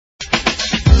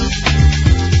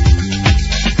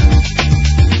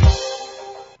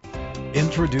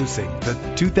Introducing the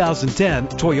 2010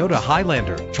 Toyota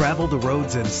Highlander. Travel the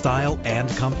roads in style and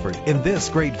comfort in this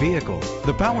great vehicle.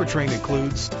 The powertrain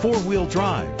includes four-wheel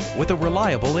drive with a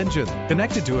reliable engine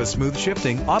connected to a smooth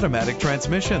shifting automatic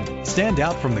transmission. Stand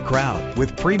out from the crowd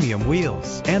with premium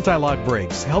wheels. Anti-lock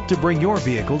brakes help to bring your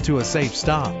vehicle to a safe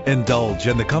stop. Indulge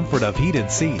in the comfort of heated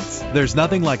seats. There's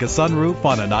nothing like a sunroof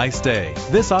on a nice day.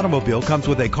 This automobile comes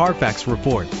with a Carfax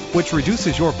report, which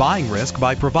reduces your buying risk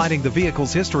by providing the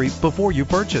vehicle's history before you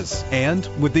purchase. And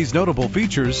with these notable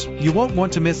features, you won't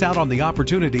want to miss out on the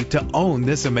opportunity to own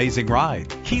this amazing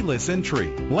ride. Keyless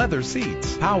entry, leather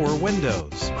seats, power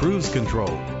windows, cruise control,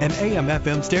 an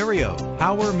AM/FM stereo,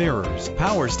 power mirrors,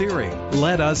 power steering.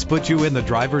 Let us put you in the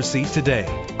driver's seat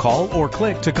today. Call or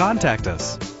click to contact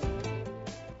us.